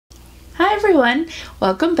Hi everyone,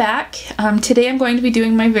 welcome back. Today I'm going to be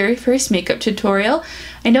doing my very first makeup tutorial.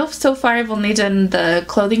 I know so far I've only done the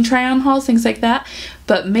clothing try-on hauls, things like that,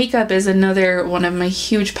 but makeup is another one of my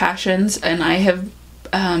huge passions, and I have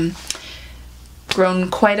grown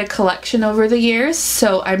quite a collection over the years,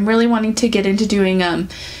 so I'm really wanting to get into doing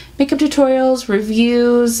makeup tutorials,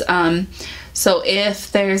 reviews. So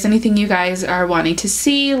if there's anything you guys are wanting to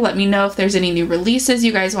see, let me know. If there's any new releases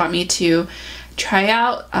you guys want me to try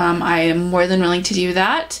out, I am more than willing to do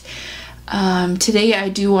that. Today I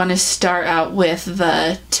do want to start out with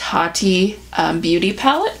the Tati Beauty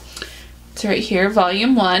Palette. It's right here,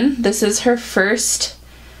 volume 1. This is her first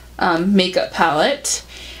makeup palette.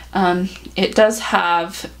 It does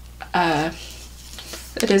have,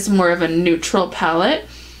 it is more of a neutral palette.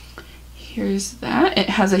 Here's that. It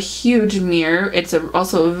has a huge mirror. It's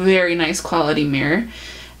also a very nice quality mirror.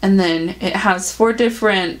 And then it has 4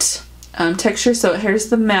 different textures. So here's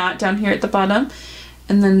the matte down here at the bottom.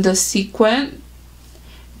 And then the sequin,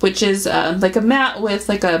 which is like a matte with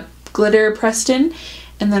like a glitter pressed in.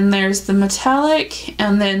 And then there's the metallic.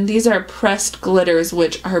 And then these are pressed glitters,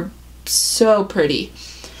 which are so pretty.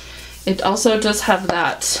 It also does have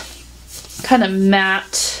that kind of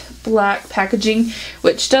matte black packaging,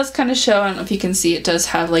 which does kind of show. I don't know if you can see, it does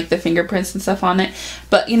have like the fingerprints and stuff on it,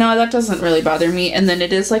 but you know, that doesn't really bother me. And then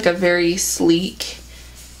it is like a very sleek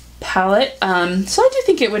palette, so I do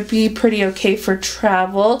think it would be pretty okay for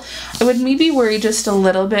travel. I would maybe worry just a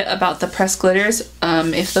little bit about the pressed glitters,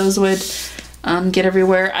 if those would get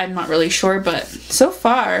everywhere. I'm not really sure, but so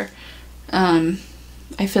far I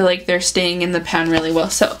feel like they're staying in the pan really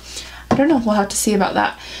well, so I don't know, we'll have to see about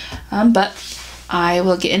that. But I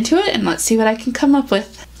will get into it and let's see what I can come up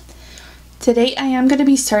with. Today I am going to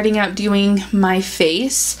be starting out doing my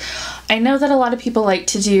face. I know that a lot of people like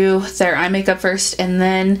to do their eye makeup first and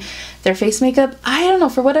then their face makeup. I don't know,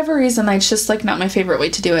 for whatever reason, it's just like not my favorite way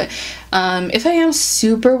to do it. If I am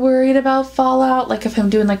super worried about fallout, like if I'm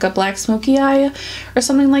doing like a black smoky eye or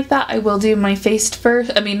something like that, I will do my face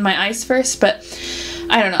first, my eyes first, but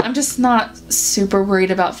I don't know, I'm just not super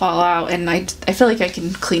worried about fallout, and I feel like I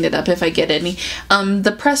can clean it up if I get any.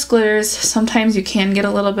 The pressed glitters, sometimes you can get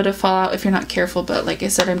a little bit of fallout if you're not careful, but like I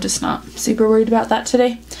said, I'm just not super worried about that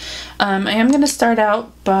today. I am going to start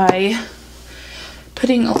out by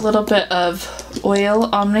putting a little bit of oil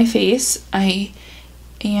on my face. I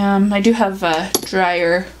do have a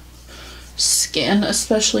drier skin,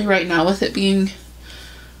 especially right now with it being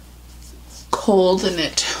cold and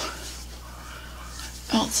it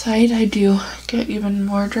outside. I do get even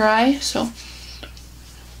more dry, so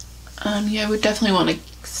yeah, I would definitely want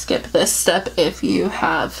to skip this step if you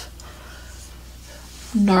have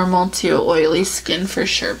normal to oily skin for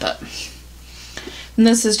sure. But and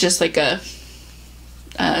this is just like a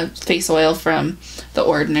face oil from The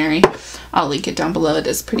Ordinary. I'll link it down below. It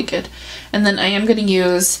is pretty good. And then I am going to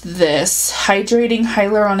use this hydrating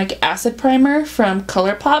hyaluronic acid primer from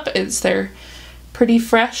ColourPop. It's their Pretty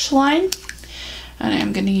Fresh line, and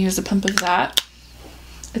I'm going to use a pump of that.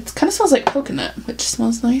 It kind of smells like coconut, which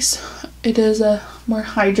smells nice. It is a more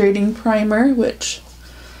hydrating primer, which,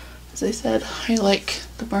 as I said, I like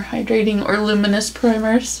the more hydrating or luminous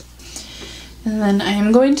primers. And then I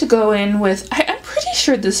am going to go in with, I'm pretty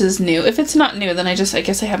sure this is new. If it's not new, then I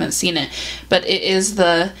guess I haven't seen it. But it is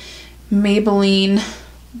the Maybelline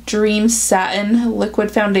Dream Satin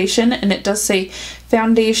Liquid Foundation, and it does say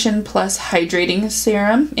foundation plus hydrating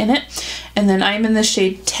serum in it. And then I'm in the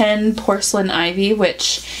shade 10 Porcelain Ivy,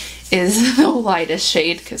 which is the lightest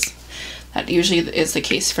shade, because that usually is the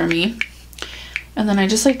case for me. And then I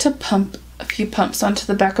just like to pump a few pumps onto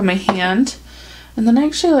the back of my hand, and then I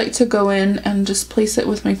actually like to go in and just place it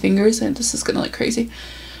with my fingers, and this is gonna look crazy,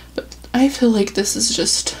 but I feel like this is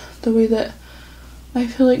just the way that I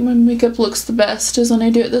feel like my makeup looks the best, is when I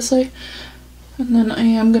do it this way. And then I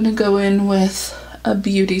am gonna go in with a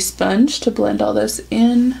beauty sponge to blend all this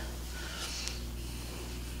in.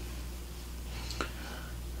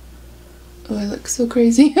 Oh, I look so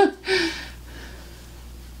crazy. Make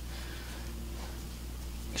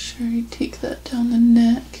sure I take that down the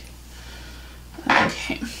neck.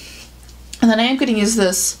 Okay. And then I am going to use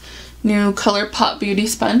this new ColourPop beauty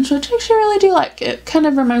sponge, which I actually really do like. It kind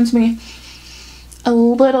of reminds me a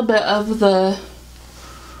little bit of the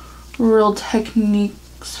Real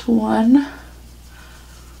Techniques one.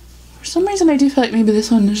 For some reason I do feel like maybe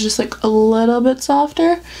this one is just like a little bit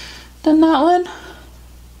softer than that one.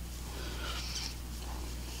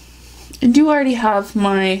 I do already have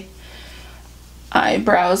my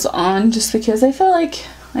eyebrows on, just because I feel like,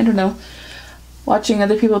 I don't know, watching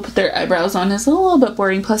other people put their eyebrows on is a little bit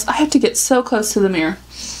boring, plus I have to get so close to the mirror.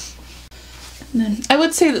 And then I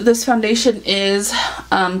would say that this foundation is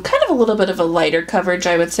kind of a little bit of a lighter coverage,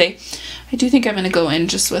 I would say. I do think I'm going to go in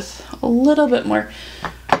just with a little bit more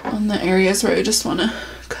on the areas where I just want to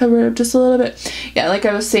cover it up just a little bit. Yeah, like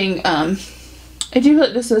I was saying, I do feel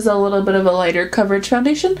like this is a little bit of a lighter coverage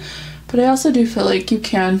foundation, but I also do feel like you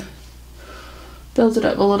can build it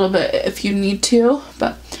up a little bit if you need to,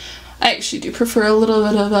 but I actually do prefer a little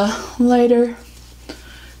bit of a lighter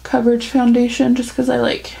coverage foundation just because I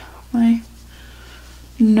like my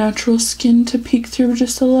natural skin to peek through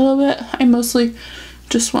just a little bit. I mostly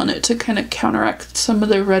just want it to kind of counteract some of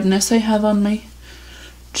the redness I have on my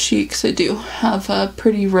cheeks. I do have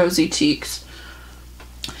pretty rosy cheeks.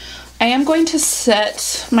 I am going to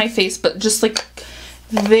set my face, but just like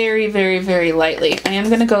very, very, very lightly. I am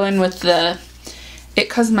going to go in with the It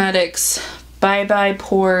Cosmetics Bye Bye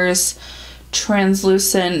Pores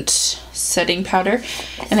Translucent Setting Powder.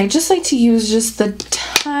 And I just like to use just the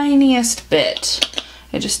tiniest bit.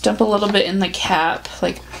 I just dump a little bit in the cap,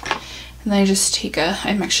 like, and then I just take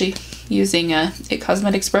I'm actually using a It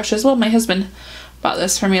Cosmetics brush as well. My husband bought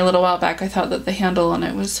this for me a little while back. I thought that the handle on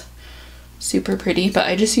it was super pretty, but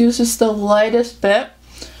I just use just the lightest bit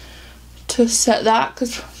to set that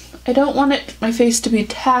because I don't want my face to be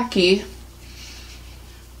tacky,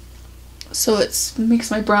 so it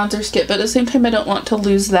makes my bronzer skip, but at the same time I don't want to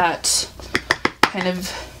lose that kind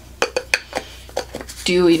of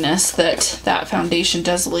dewiness that foundation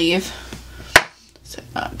does leave. So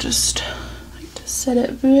I just like to set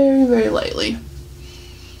it very, very lightly.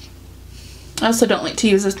 I also don't like to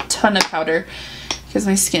use a ton of powder because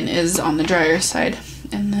my skin is on the drier side.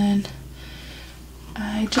 And then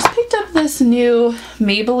I just picked up this new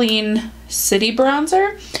Maybelline City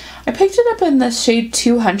Bronzer. I picked it up in the shade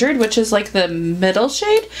 200, which is like the middle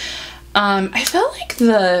shade. I felt like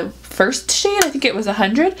the first shade, I think it was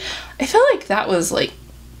 100, I felt like that was like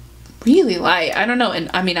really light. I don't know, and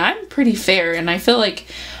I mean, I'm pretty fair, and I feel like,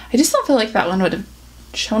 I just don't feel like that one would have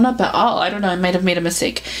shown up at all. I don't know, I might have made a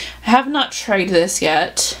mistake. I have not tried this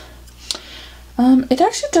yet. It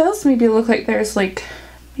actually does maybe look like there's like,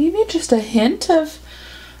 maybe just a hint of,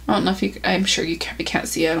 I don't know if you, I'm sure you can't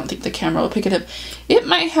see it. I don't think the camera will pick it up. It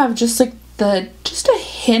might have just like just a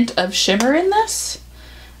hint of shimmer in this.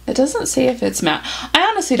 It doesn't say if it's matte. I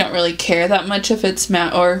honestly don't really care that much if it's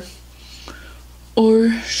matte or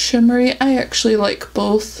shimmery. I actually like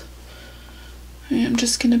both. I'm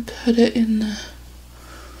just gonna put it in the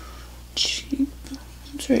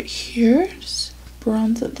cheekbones right here. Just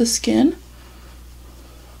bronze up the skin.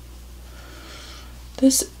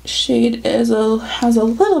 This shade has a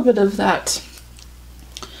little bit of that,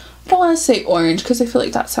 I don't want to say orange because I feel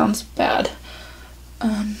like that sounds bad,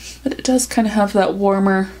 but it does kind of have that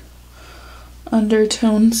warmer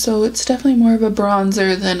undertone, so it's definitely more of a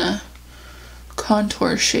bronzer than a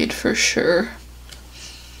contour shade for sure.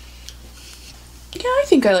 Yeah, I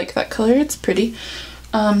think I like that color. It's pretty.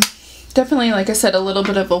 Definitely, like I said, a little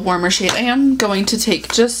bit of a warmer shade. I am going to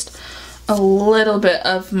take just a little bit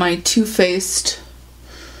of my Too Faced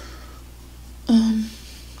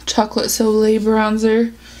Chocolate Soleil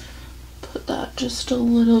bronzer. Put that just a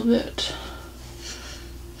little bit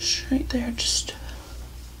right there, just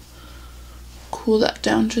cool that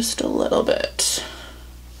down just a little bit.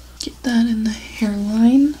 Get that in the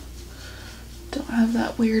hairline. Don't have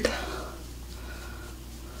that weird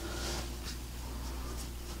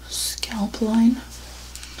scalp line.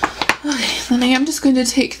 Okay, then I am just going to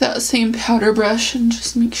take that same powder brush and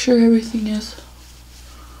just make sure everything is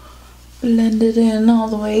blended in all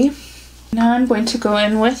the way. Now I'm going to go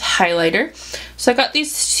in with highlighter. So I got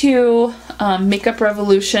these two Makeup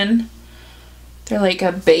Revolution. They're like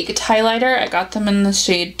a baked highlighter. I got them in the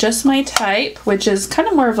shade Just My Type, which is kind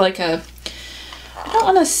of more of like a, I don't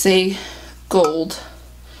want to say gold,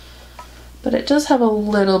 but it does have a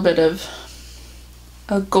little bit of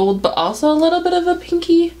a gold, but also a little bit of a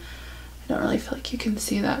pinky. I don't really feel like you can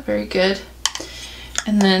see that very good.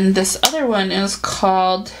 And then this other one is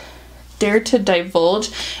called Dare to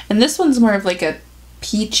Divulge, and this one's more of like a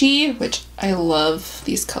peachy, which I love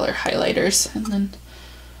these color highlighters. And then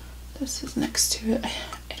this is next to it.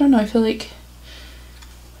 I don't know, I feel like,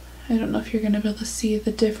 I don't know if you're gonna be able to see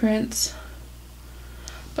the difference,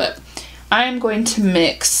 but I'm going to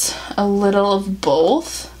mix a little of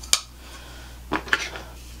both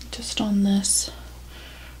just on this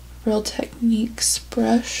Real Techniques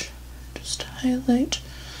brush. Just highlight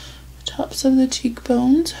the tops of the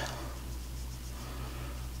cheekbones.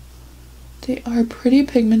 They are pretty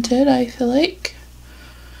pigmented, I feel like.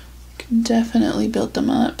 You can definitely build them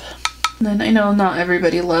up. And then I know not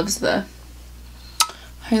everybody loves the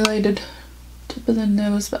highlighted tip of the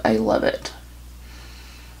nose, but I love it.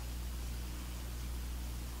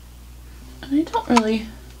 And I don't really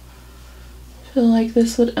feel like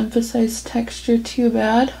this would emphasize texture too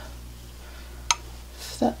bad,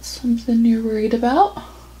 if that's something you're worried about.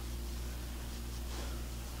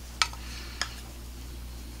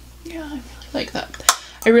 Yeah, I really like that.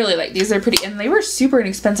 I really like these. They're pretty, and they were super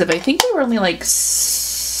inexpensive. I think they were only like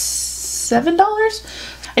 $7.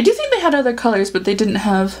 I do think they had other colors, but they didn't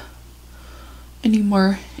have any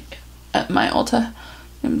more at my Ulta.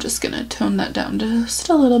 I'm just gonna tone that down just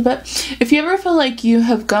a little bit. If you ever feel like you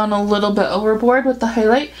have gone a little bit overboard with the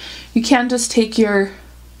highlight, you can just take your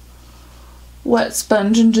wet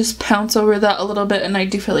sponge and just pounce over that a little bit, and I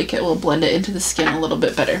do feel like it will blend it into the skin a little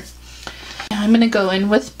bit better. Now I'm gonna go in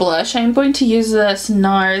with blush. I'm going to use this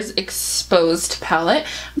NARS Exposed palette.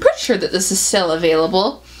 I'm pretty sure that this is still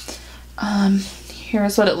available.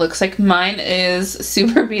 Here's what it looks like. Mine is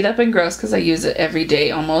super beat up and gross because I use it every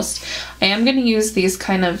day almost. I am going to use these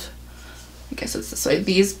kind of, I guess it's this way,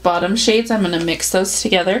 these bottom shades. I'm going to mix those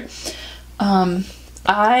together.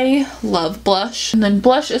 I love blush. And then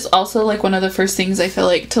blush is also like one of the first things I feel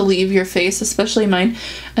like to leave your face, especially mine.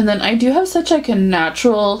 And then I do have such like a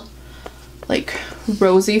natural like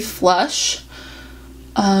rosy flush.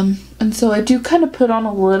 And so I do kind of put on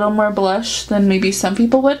a little more blush than maybe some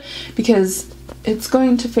people would, because it's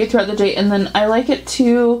going to fade throughout the day, and then I like it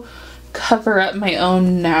to cover up my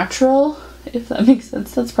own natural, if that makes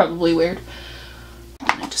sense. That's probably weird.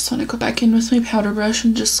 I just want to go back in with my powder brush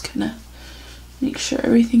and just kind of make sure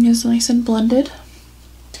everything is nice and blended.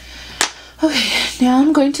 Okay, now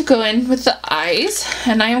I'm going to go in with the eyes,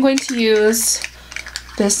 and I am going to use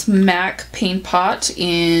this MAC Paint Pot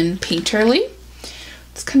in Painterly.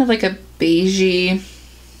 It's kind of like a beigey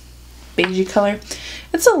color.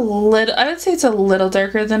 It's a little, I would say it's a little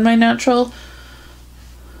darker than my natural,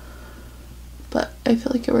 but I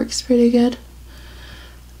feel like it works pretty good.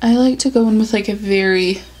 I like to go in with like a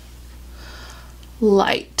very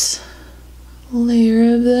light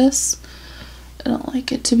layer of this. I don't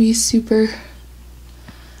like it to be super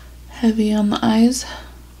heavy on the eyes.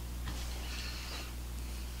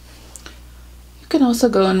 You can also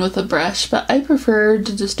go in with a brush, but I prefer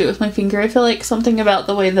to just do it with my finger. I feel like something about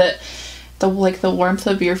the way that the warmth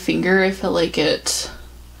of your finger, I feel like it,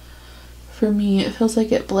 for me, it feels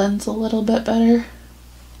like it blends a little bit better.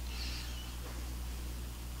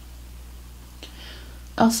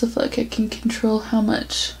 I also feel like I can control how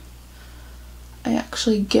much I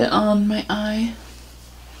actually get on my eye.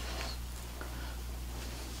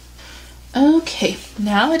 Okay,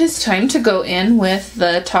 now it is time to go in with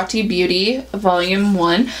the Tati Beauty Volume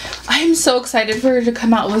 1. I'm so excited for her to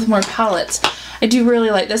come out with more palettes. I do really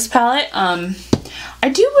like this palette. I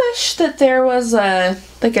do wish that there was a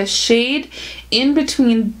shade in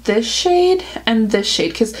between this shade and this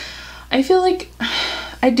shade, because I feel like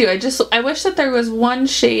I wish that there was one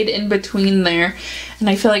shade in between there, and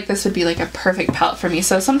I feel like this would be like a perfect palette for me.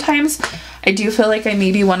 So sometimes I do feel like I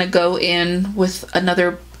maybe want to go in with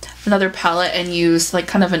another palette and use like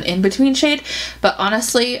kind of an in-between shade, but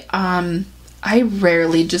honestly I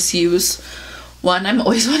rarely just use one. I'm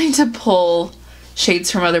always wanting to pull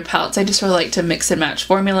shades from other palettes. I just really like to mix and match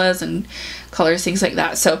formulas and colors, things like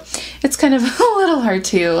that, so it's kind of a little hard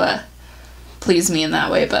to please me in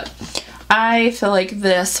that way. But I feel like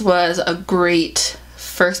this was a great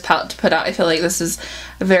first palette to put out. I feel like this is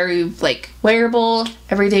a very like wearable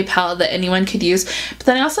everyday palette that anyone could use, but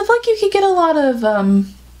then I also feel like you could get a lot of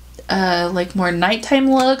like more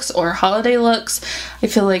nighttime looks or holiday looks. I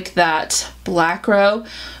feel like that black row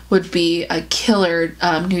would be a killer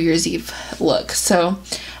New Year's Eve look. So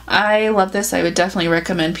I love this. I would definitely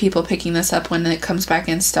recommend people picking this up when it comes back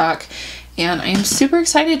in stock, and I am super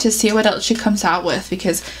excited to see what else she comes out with,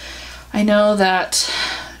 because I know that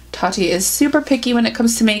Tati is super picky when it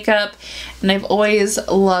comes to makeup, and I've always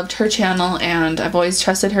loved her channel and I've always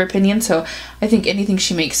trusted her opinion, so I think anything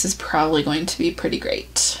she makes is probably going to be pretty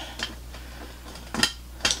great.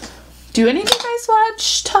 Do any of you guys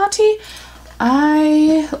watch Tati?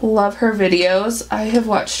 I love her videos. I have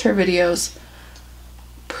watched her videos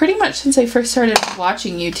pretty much since I first started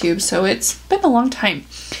watching YouTube, so it's been a long time.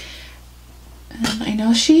 And I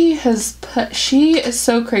know she is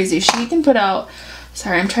so crazy. She can put out,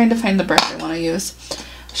 sorry, I'm trying to find the brush I want to use.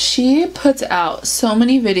 She puts out so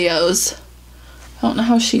many videos. I don't know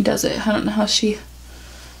how she does it. I don't know how she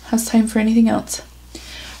has time for anything else.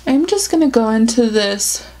 I'm just going to go into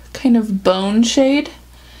this kind of bone shade,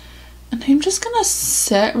 and I'm just going to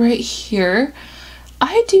set right here.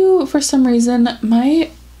 I do, for some reason,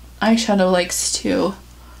 my eyeshadow likes to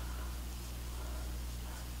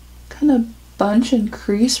kind of bunch and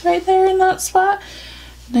crease right there in that spot.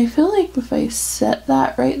 And I feel like if I set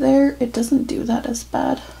that right there, it doesn't do that as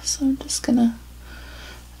bad. So I'm just gonna,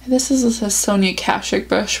 this is a Sonia Kashuk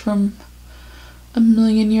brush from a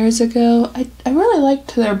million years ago. I really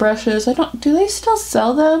liked their brushes. Do they still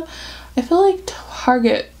sell them? I feel like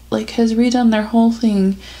Target like has redone their whole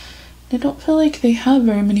thing. I don't feel like they have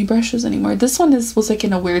very many brushes anymore. This one was like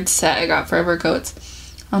in a weird set I got forever ago. It's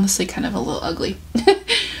honestly kind of a little ugly,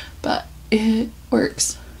 but it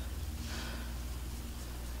works.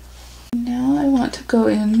 Now I want to go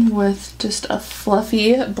in with just a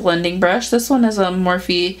fluffy blending brush. This one is a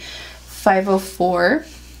Morphe 504.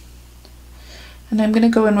 And I'm going to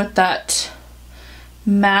go in with that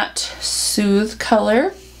matte Soothe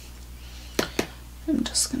color. I'm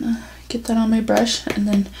just going to get that on my brush, and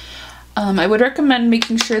then I would recommend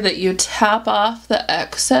making sure that you tap off the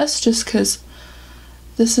excess, just because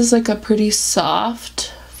this is like a pretty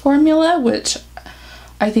soft formula, which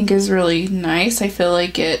I think is really nice. I feel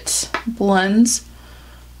like it blends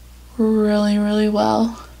really, really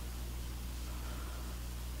well.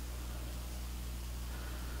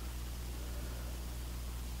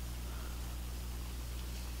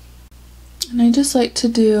 And I just like to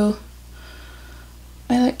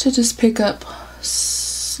just pick up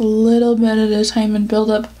a little bit at a time and build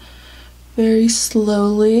up very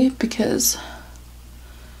slowly, because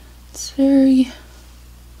it's very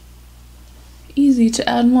easy to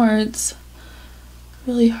add more. It's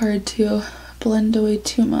really hard to blend away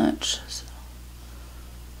too much. So.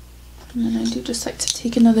 And then I do just like to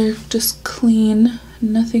take another just clean,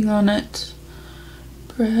 nothing on it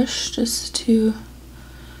brush, just to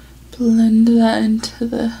blend that into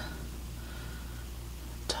the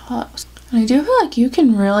top. And I do feel like you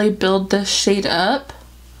can really build this shade up.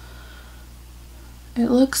 It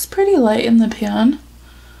looks pretty light in the pan,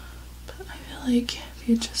 but I feel like if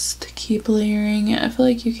you just keep layering it, I feel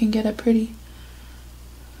like you can get a pretty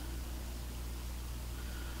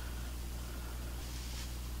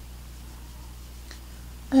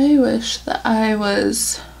I wish that I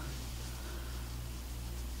was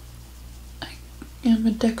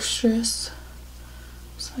ambidextrous,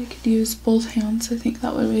 so I could use both hands. I think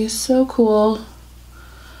that would be so cool.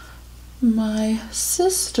 My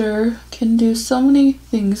sister can do so many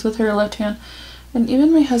things with her left hand, and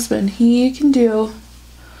even my husband, he can do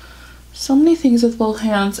so many things with both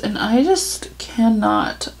hands, and I just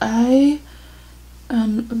cannot. I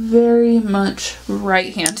am very much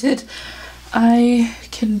right-handed. I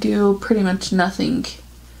can do pretty much nothing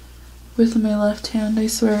with my left hand. I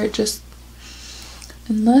swear, it just,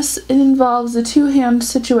 unless it involves a two-hand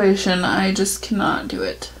situation, I just cannot do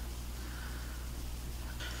it.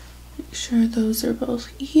 Make sure those are both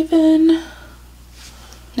even.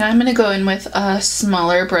 Now I'm going to go in with a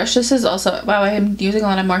smaller brush. This is also, wow, I am using a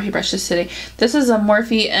lot of Morphe brushes today. This is a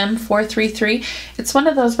Morphe M433. It's one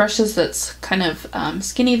of those brushes that's kind of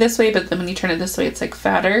skinny this way, but then when you turn it this way, it's like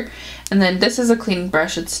fatter. And then this is a clean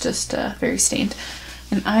brush. It's just very stained.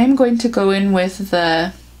 And I'm going to go in with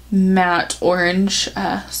the matte orange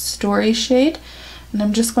Story shade. And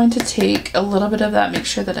I'm just going to take a little bit of that, make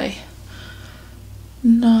sure that I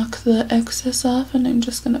knock the excess off, and I'm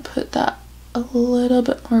just going to put that a little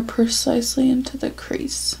bit more precisely into the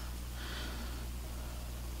crease.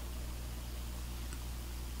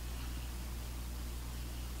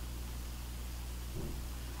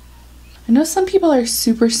 I know some people are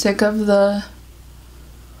super sick of the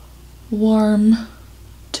warm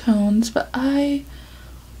tones, but I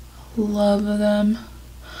love them.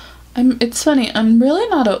 It's funny, I'm really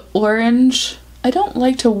not an orange. I don't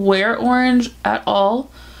like to wear orange at all,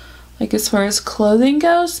 like as far as clothing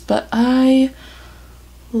goes, but I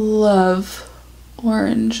love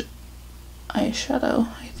orange eyeshadow.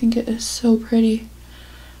 I think it is so pretty,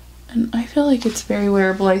 and I feel like it's very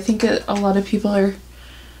wearable. I think a lot of people are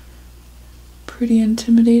pretty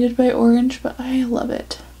intimidated by orange, but I love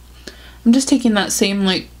it. I'm just taking that same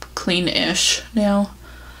like clean-ish now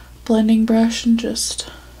blending brush and just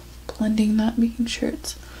blending that, making sure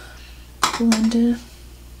it's blended.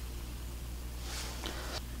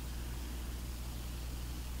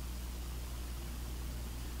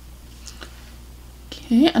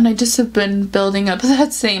 Okay, and I just have been building up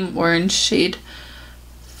that same orange shade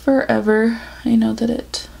forever. I know that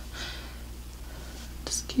it,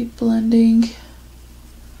 just keep blending.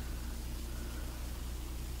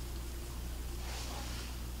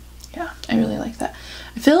 Yeah, I really like that.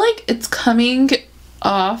 I feel like it's coming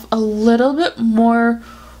off a little bit more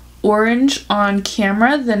orange on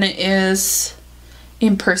camera than it is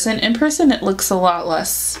in person. In person it looks a lot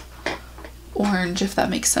less orange, if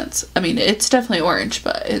that makes sense. I mean, it's definitely orange,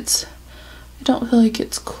 but it's I don't feel like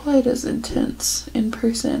it's quite as intense in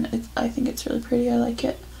person. I think it's really pretty. I like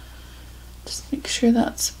it. Just make sure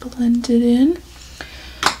that's blended in.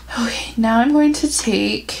 Okay, now I'm going to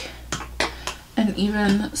take an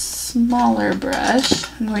even smaller brush.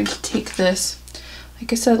 I'm going to take this.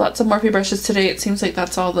 Like I said, lots of Morphe brushes today. It seems like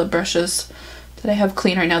that's all the brushes that I have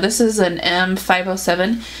clean right now. This is an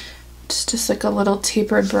M507. It's just like a little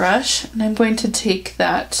tapered brush. And I'm going to take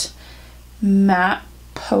that matte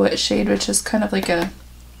Poet shade, which is kind of like a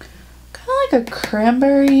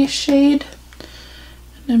cranberry shade.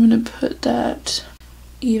 And I'm going to put that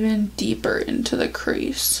even deeper into the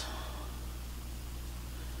crease.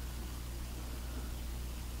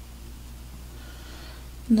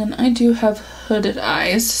 And then I do have hooded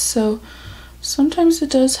eyes, so sometimes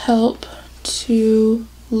it does help to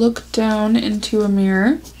look down into a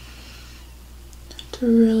mirror to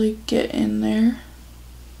really get in there.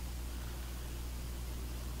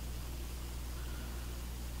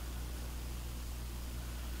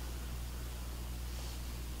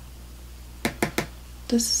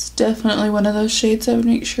 This is definitely one of those shades I would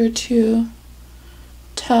make sure to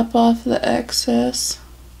tap off the excess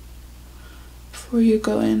before you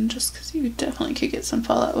go in, just because you definitely could get some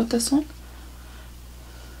fallout with this one.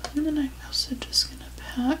 And then I'm also just going to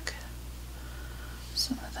pack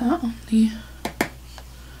some of that on the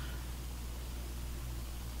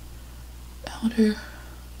outer.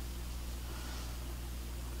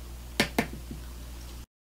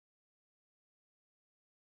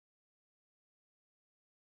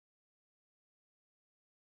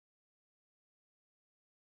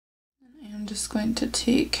 And I'm just going to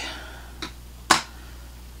take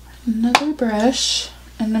another brush,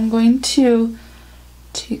 and I'm going to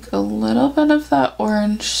take a little bit of that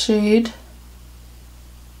orange shade,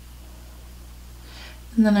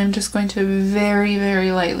 and then I'm just going to very,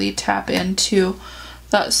 very lightly tap into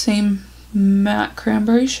that same matte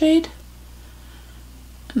cranberry shade,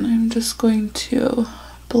 and I'm just going to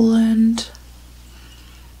blend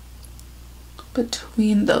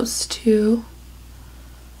between those two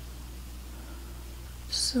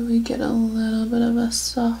so we get a little bit of a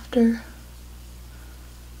softer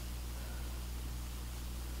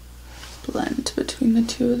blend between the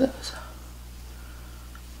two of those.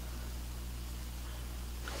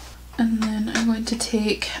 And then I'm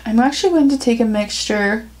actually going to take a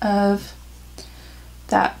mixture of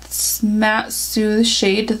that matte Soothe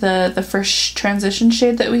shade, the first transition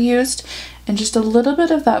shade that we used, and just a little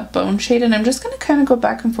bit of that bone shade, and I'm just going to kind of go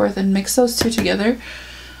back and forth and mix those two together.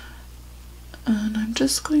 And I'm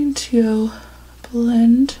just going to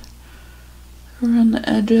blend around the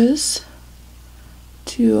edges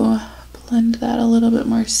to blend that a little bit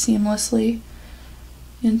more seamlessly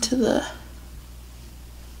into the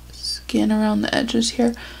skin around the edges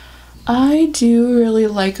here. I really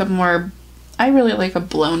like a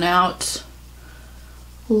blown out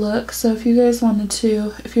look, so if you guys wanted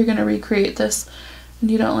to, if you're gonna recreate this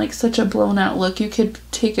and you don't like such a blown out look, you could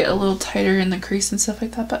take it a little tighter in the crease and stuff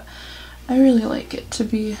like that, but I really like it to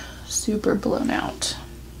be super blown out.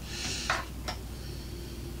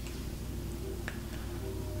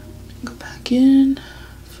 Go back in.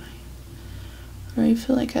 I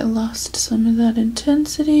feel like I lost some of that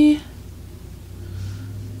intensity.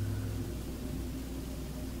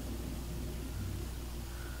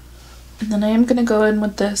 And then I am going to go in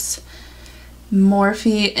with this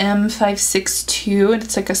Morphe M562, and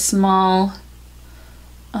it's like a small,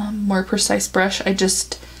 more precise brush.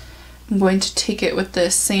 I'm going to take it with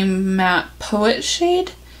the same matte Poet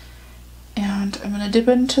shade, and I'm going to dip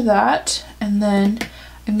into that, and then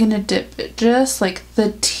I'm going to dip it just like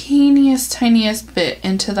the tiniest bit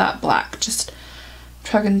into that black. Just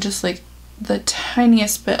chugging just like the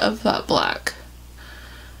tiniest bit of that black.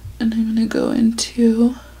 And I'm going to go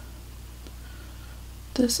into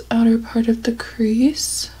this outer part of the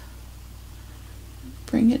crease,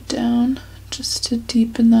 bring it down just to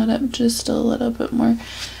deepen that up just a little bit more.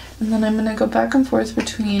 And then I'm going to go back and forth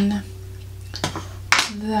between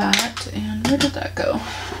that and, where did that go?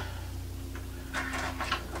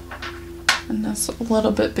 And that's a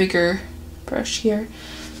little bit bigger brush here.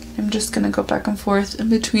 I'm just going to go back and forth in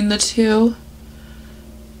between the two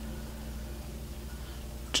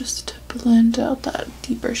just to blend out that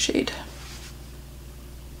deeper shade.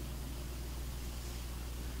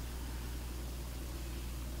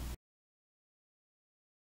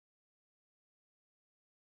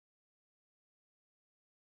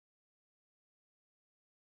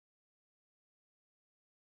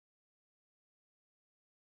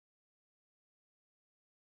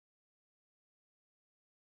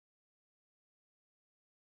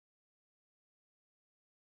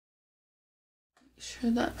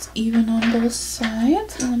 sure that's even on both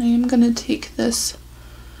sides, and then I am going to take this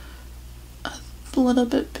a little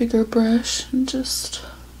bit bigger brush and just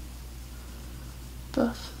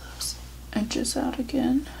buff those edges out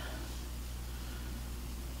again.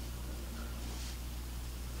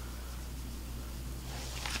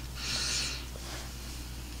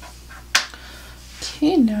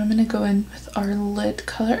 Okay, now I'm going to go in with our lid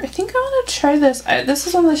color. I think I want to try this. This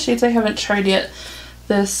is one of the shades I haven't tried yet.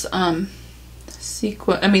 This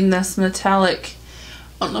this metallic,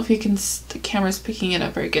 I don't know if you can, the camera's picking it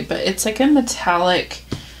up very good, but it's like a metallic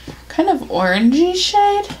kind of orangey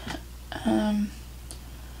shade. I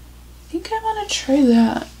think I want to try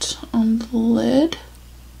that on the lid.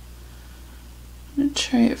 I'm going to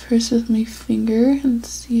try it first with my finger and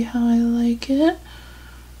see how I like it.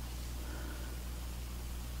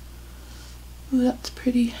 Ooh, that's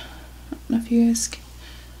pretty. I don't know if you guys can.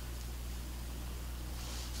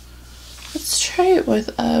 Let's try it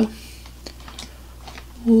with a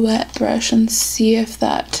wet brush and see if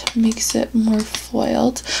that makes it more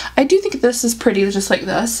foiled. I do think this is pretty just like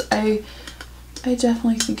this. I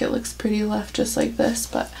definitely think it looks pretty left just like this,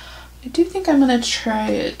 but I do think I'm gonna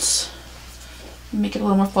try it and make it a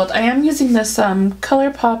little more foiled. I am using this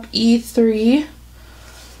ColourPop E3,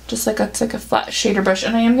 just like it's like a flat shader brush,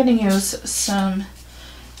 and I am gonna use some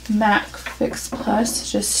MAC Fix Plus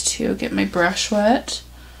just to get my brush wet.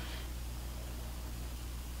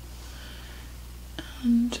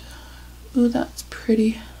 And ooh, that's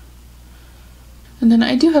pretty. And then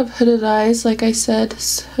I do have hooded eyes, like I said,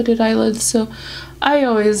 hooded eyelids, so I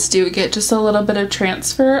always do get just a little bit of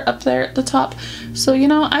transfer up there at the top. So, you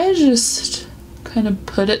know, I just kind of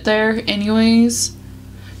put it there anyways,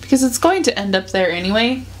 because it's going to end up there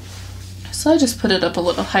anyway. So I just put it up a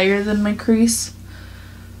little higher than my crease,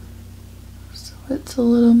 so it's a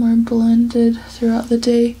little more blended throughout the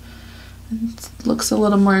day. And it looks a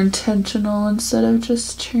little more intentional instead of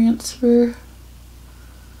just transfer.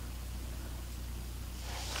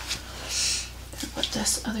 With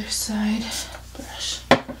this other side brush.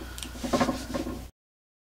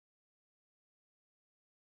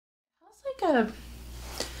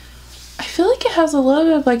 I feel like it has a little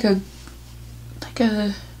bit of like a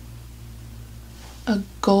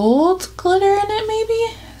gold glitter in it,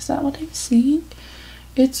 maybe? Is that what I'm seeing?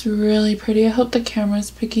 It's really pretty. I hope the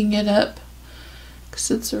camera's picking it up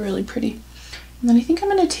because it's really pretty. And then I think I'm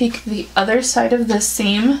going to take the other side of the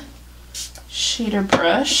same shader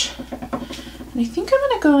brush, and I think I'm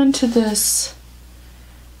going to go into this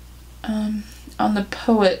on the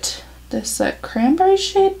Poet, this cranberry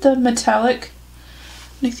shade, the metallic,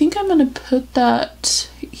 and I think I'm going to put that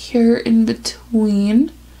here in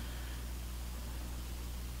between.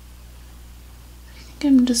 I think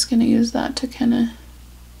I'm just going to use that to kind of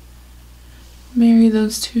marry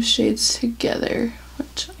those two shades together,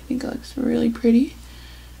 which I think looks really pretty.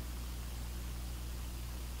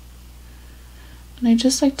 And I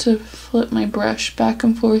just like to flip my brush back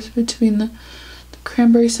and forth between the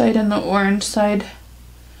cranberry side and the orange side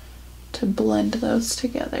to blend those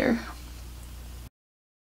together.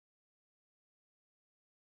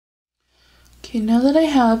 Okay, now that I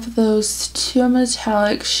have those two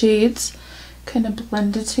metallic shades kind of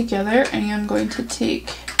blended together, I am going to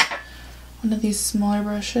take one of these smaller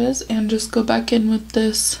brushes and just go back in with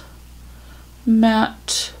this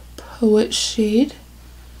matte Poet shade.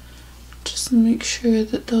 Just make sure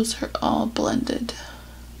that those are all blended.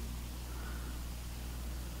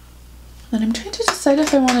 Then I'm trying to decide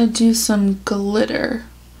if I want to do some glitter.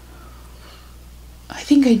 I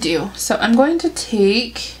think I do. So I'm going to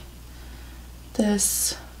take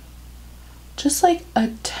this, just like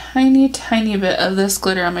a tiny bit of this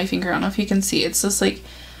glitter on my finger. I don't know if you can see. It's just like,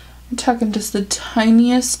 I'm talking just the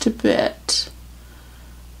tiniest bit.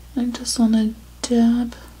 I just want to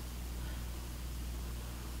dab.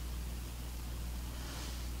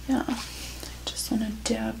 Yeah, I just want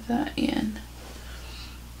to dab that in.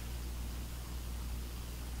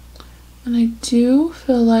 And I do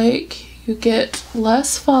feel like you get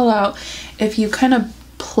less fallout if you kind of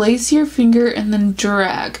place your finger and then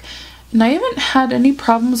drag. And I haven't had any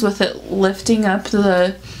problems with it lifting up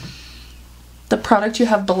the product you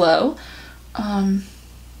have below.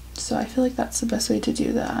 So I feel like that's the best way to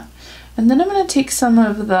do that. And then I'm going to take some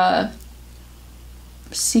of the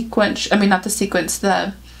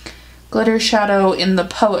the glitter shadow in the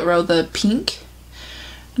Poet Row, the pink.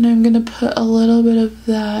 And I'm going to put a little bit of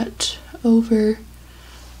that over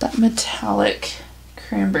that metallic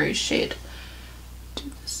cranberry shade. Do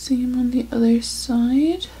the same on the other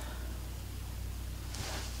side.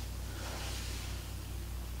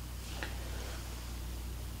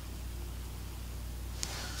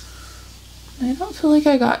 I don't feel like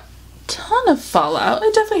I got a ton of fallout.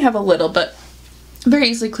 I definitely have a little, but very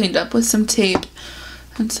easily cleaned up with some tape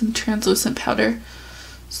and some translucent powder.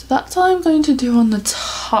 So that's all I'm going to do on the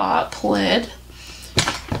top lid.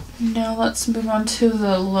 Now let's move on to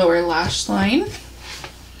the lower lash line.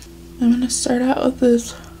 I'm going to start out with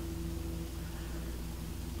this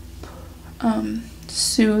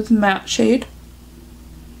Soothe Matte shade.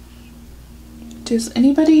 Does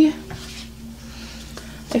anybody,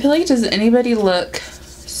 I feel like, does anybody look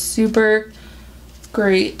super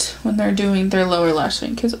great when they're doing their lower lash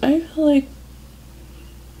line? Because I feel like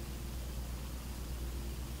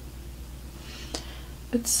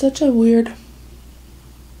it's such a weird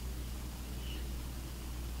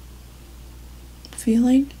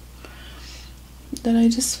feeling that I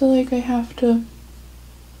just feel like I have to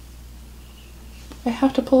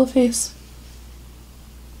pull a face.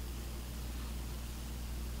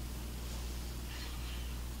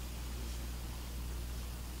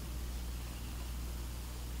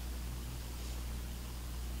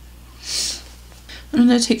 I'm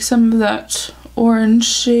going to take some of that orange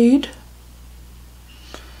shade.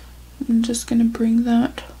 I'm just going to bring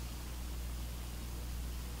that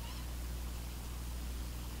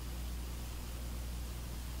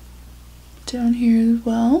down here as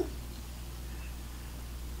well.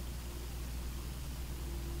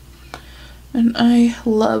 And I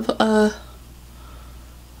love a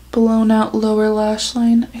blown out lower lash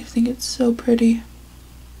line. I think it's so pretty.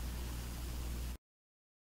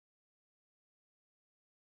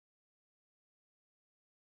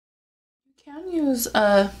 You can use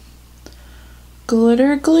a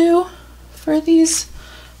glitter glue for these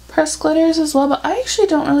pressed glitters as well, but I actually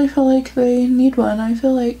don't really feel like they need one. I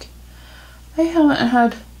feel like I haven't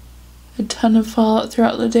had a ton of fallout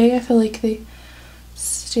throughout the day. I feel like they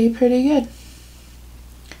stay pretty good.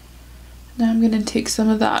 Now I'm going to take some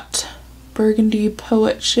of that Burgundy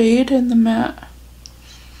Poet shade in the matte.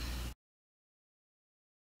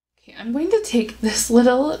 Okay, I'm going to take this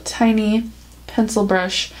little tiny pencil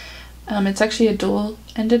brush. It's actually a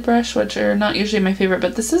dual-ended brush, which are not usually my favorite,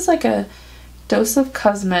 but this is like a Dose of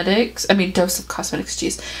Cosmetics,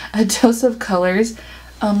 geez, a Dose of Colors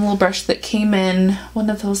little brush that came in one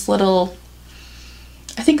of those little,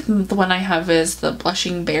 I think the one I have is the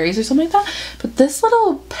Blushing Berries or something like that, but this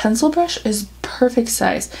little pencil brush is perfect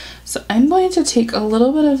size. So I'm going to take a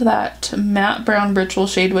little bit of that matte brown Ritual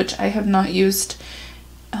shade, which I have not used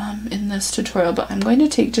in this tutorial, but I'm going to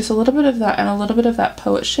take just a little bit of that and a little bit of that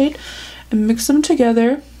Poet shade and mix them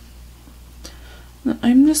together. And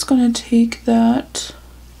I'm just going to take that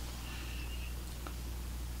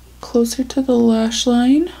closer to the lash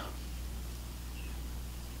line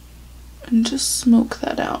and just smoke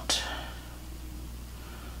that out.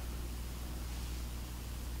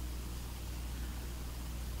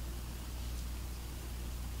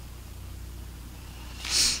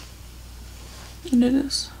 And it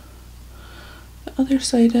is, the other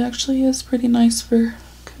side actually is pretty nice for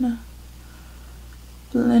kind of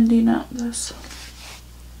blending out this.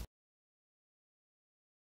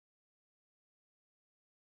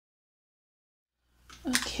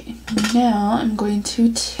 Okay, now I'm going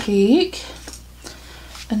to take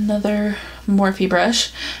another Morphe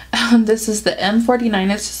brush. This is the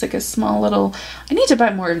M49. It's just like a small little, I need to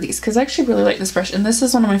buy more of these because I actually really like this brush, and this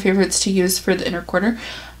is one of my favorites to use for the inner corner.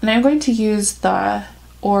 And I'm going to use the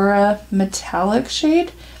Aura Metallic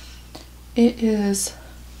shade. It is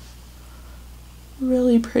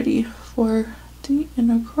really pretty for the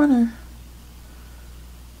inner corner.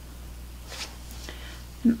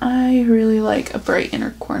 And I really like a bright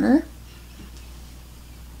inner corner.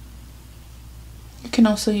 You can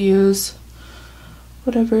also use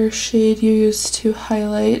whatever shade you use to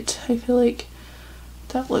highlight. I feel like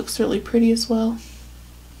that looks really pretty as well.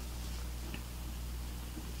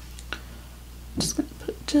 I'm just going to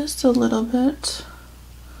put just a little bit,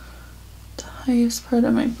 the highest part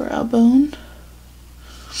of my brow bone.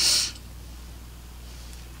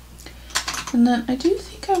 And then I do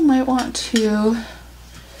think I might want to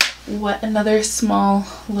wet another small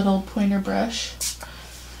little pointer brush.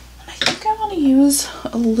 And I think I want to use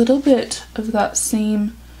a little bit of that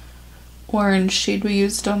same orange shade we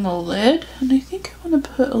used on the lid. And I think I want to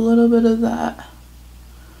put a little bit of that,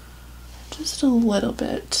 just a little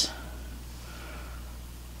bit,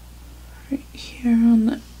 right here on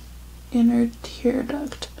the inner tear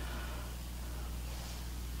duct.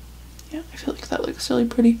 Yeah, I feel like that looks really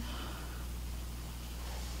pretty.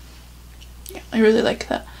 Yeah, I really like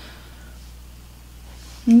that.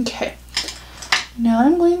 Okay, now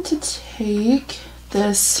I'm going to take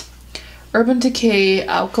this Urban Decay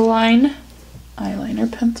Alkaline eyeliner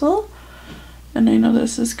pencil, And I know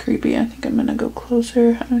this is creepy. I think I'm gonna go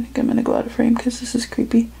closer. I don't think I'm gonna go out of frame because this is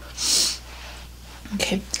creepy.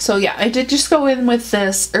 Okay, so yeah, I did just go in with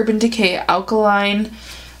this Urban Decay Alkaline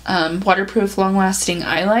waterproof long-lasting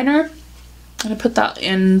eyeliner. And I put that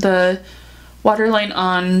in the waterline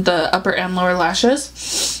on the upper and lower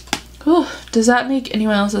lashes. Ooh, does that make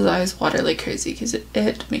anyone else's eyes water like crazy? Because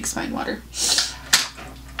it makes mine water.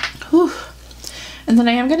 Ooh. And then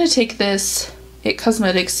I am going to take this IT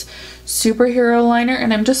Cosmetics Superhero Liner,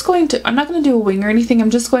 and I'm not going to do a wing or anything. I'm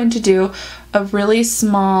just going to do a really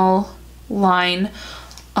small line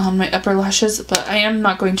on my upper lashes, but I am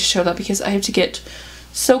not going to show that because I have to get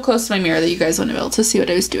so close to my mirror that you guys wouldn't be able to see what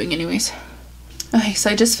I was doing anyways. Okay, so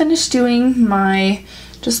I just finished doing my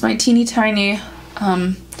teeny tiny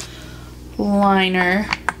liner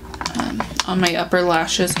on my upper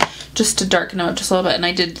lashes just to darken out just a little bit, and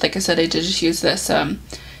I did, like I said, I did just use this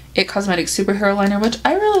IT Cosmetics Superhero Liner, which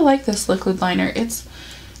I really like this liquid liner. It's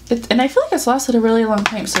and I feel like it's lasted a really long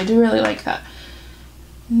time, so I do really like that.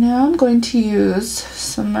 Now I'm going to use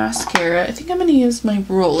some mascara. I think I'm going to use my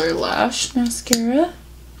Roller Lash mascara,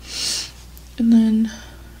 and then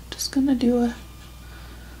I'm just going to do a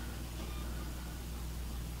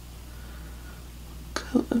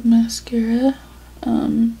coat of mascara.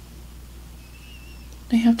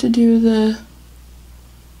 I have to do the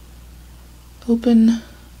open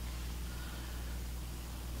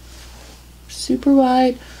super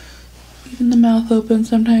wide, even the mouth open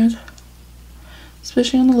sometimes,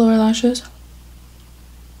 especially on the lower lashes.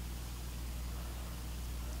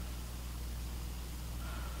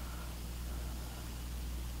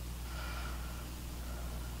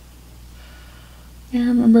 I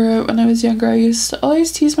remember when I was younger, I used to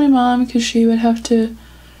always tease my mom because she would have to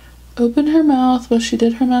open her mouth while she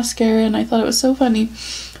did her mascara, and I thought it was so funny.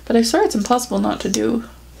 But I swear it's impossible not to do,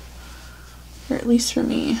 or at least for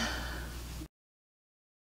me.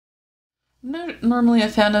 I'm not normally a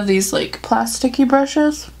fan of these like plasticky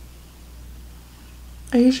brushes.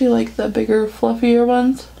 I usually like the bigger, fluffier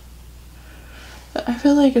ones. But I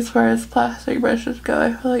feel like as far as plastic brushes go,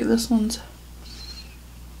 I feel like this one's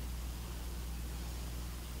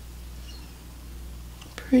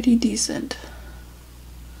pretty decent.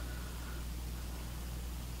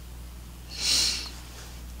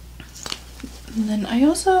 And then I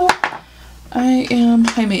am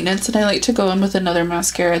high maintenance, and I like to go in with another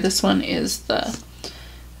mascara. This one is the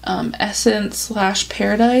Essence Lash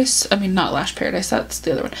Paradise. I mean, not Lash Paradise, that's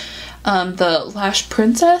the other one. The Lash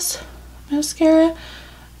Princess mascara.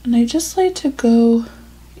 And I just like to go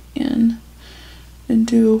in and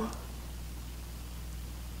do,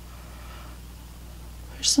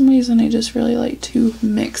 for some reason I just really like to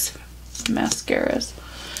mix mascaras.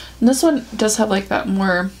 And this one does have like that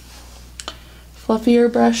more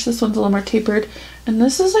fluffier brush. This one's a little more tapered, and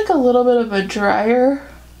this is like a little bit of a drier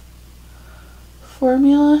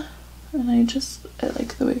formula, and I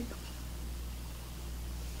like the way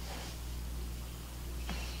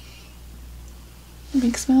it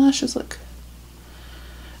makes my lashes look.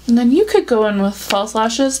 And then you could go in with false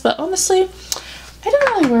lashes, but honestly I don't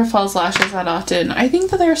really wear false lashes that often. I think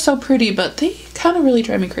that they're so pretty, but they kind of really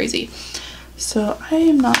drive me crazy, so I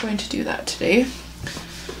am not going to do that today.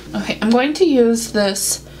 Okay, I'm going to use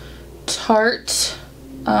this Tarte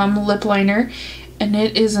lip liner, and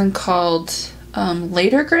it is called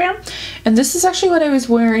Latergram, and this is actually what I was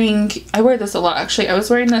wearing. I wear this a lot actually. I was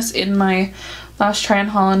wearing this in my last try on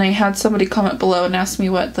haul, and I had somebody comment below and ask me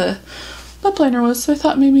what the lip liner was, so I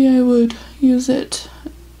thought maybe I would use it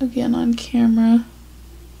again on camera.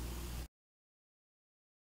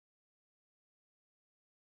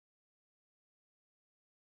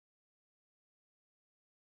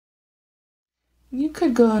 You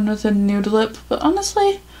could go in with a nude lip, but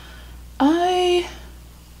honestly,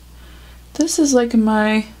 this is like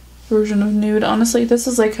my version of nude. Honestly, this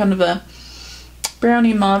is like kind of a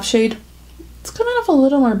brownie mauve shade. It's kind of a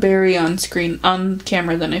little more berry on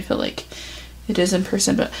camera than I feel like it is in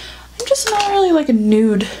person, but I'm just not really like a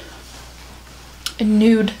nude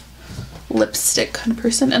lipstick kind of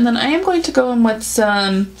person. And then I am going to go in with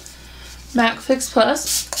some MAC Fix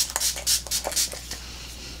Plus.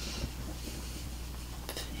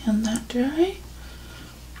 And that dry.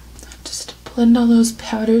 Just blend all those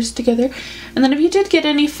powders together. And then if you did get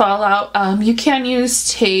any fallout, you can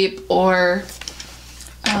use tape or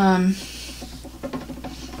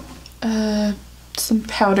some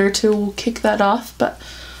powder to kick that off, but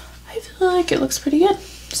I feel like it looks pretty good.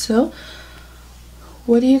 So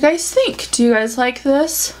what do you guys think? Do you guys like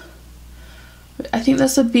this? I think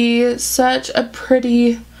this would be such a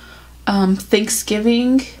pretty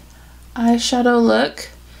Thanksgiving eyeshadow look.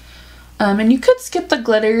 And you could skip the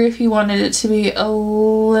glitter if you wanted it to be a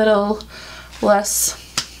little less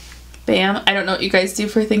bam. I don't know what you guys do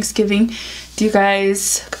for Thanksgiving. Do you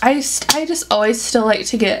guys, I just always still like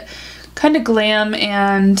to get kind of glam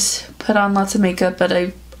and put on lots of makeup, but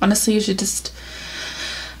I honestly usually just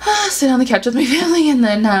sit on the couch with my family and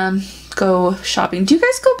then go shopping. Do you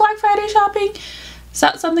guys go Black Friday shopping? Is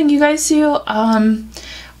that something you guys do?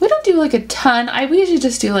 We don't do like a ton. We usually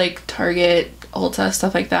just do like Target, Ulta,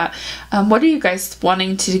 stuff like that. What are you guys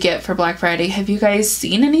wanting to get for Black Friday? Have you guys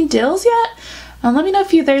seen any deals yet? Let me know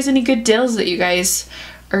if there's any good deals that you guys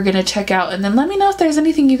are gonna check out, and then let me know if there's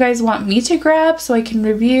anything you guys want me to grab so I can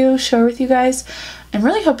review, share with you guys. I'm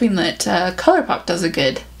really hoping that ColourPop does a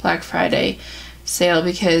good Black Friday sale,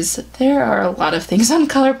 because there are a lot of things on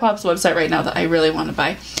ColourPop's website right now that I really want to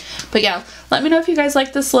buy. But yeah, let me know if you guys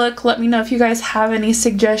like this look. Let me know if you guys have any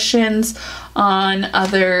suggestions on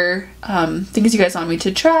other things you guys want me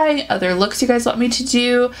to try, other looks you guys want me to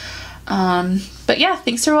do. But yeah,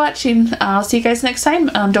 thanks for watching. I'll see you guys next time.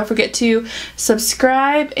 Don't forget to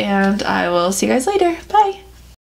subscribe, and I will see you guys later. Bye!